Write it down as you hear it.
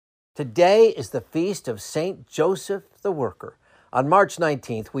Today is the feast of St. Joseph the Worker. On March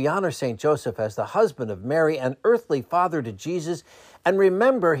 19th, we honor St. Joseph as the husband of Mary and earthly father to Jesus, and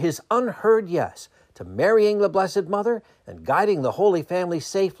remember his unheard yes to marrying the Blessed Mother and guiding the Holy Family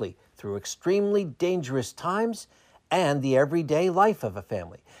safely through extremely dangerous times and the everyday life of a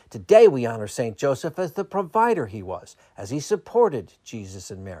family. Today we honor St. Joseph as the provider he was, as he supported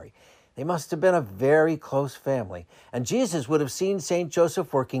Jesus and Mary. They must have been a very close family, and Jesus would have seen St.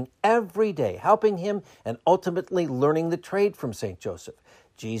 Joseph working every day, helping him and ultimately learning the trade from St. Joseph.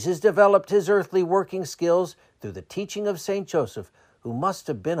 Jesus developed his earthly working skills through the teaching of St. Joseph, who must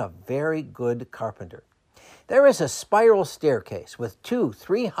have been a very good carpenter. There is a spiral staircase with two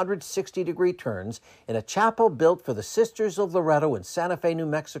 360-degree turns in a chapel built for the Sisters of Loretto in Santa Fe, New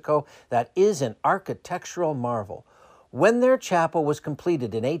Mexico, that is an architectural marvel. When their chapel was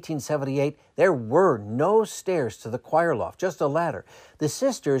completed in 1878, there were no stairs to the choir loft, just a ladder. The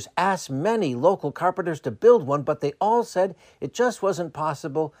sisters asked many local carpenters to build one, but they all said it just wasn't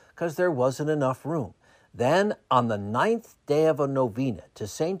possible because there wasn't enough room. Then, on the 9th day of a novena to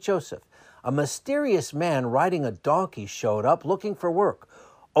St. Joseph, a mysterious man riding a donkey showed up looking for work.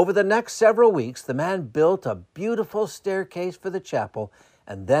 Over the next several weeks, the man built a beautiful staircase for the chapel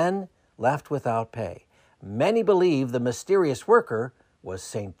and then left without pay. Many believe the mysterious worker was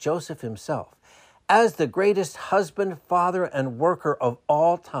St. Joseph himself. As the greatest husband, father, and worker of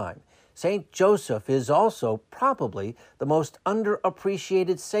all time, St. Joseph is also probably the most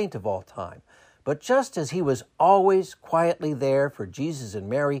underappreciated saint of all time. But just as he was always quietly there for Jesus and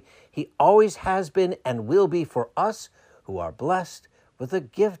Mary, he always has been and will be for us who are blessed with the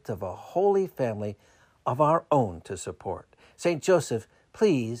gift of a holy family of our own to support. St. Joseph,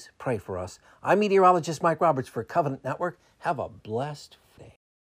 please pray for us. I'm meteorologist Mike Roberts for Covenant Network. Have a blessed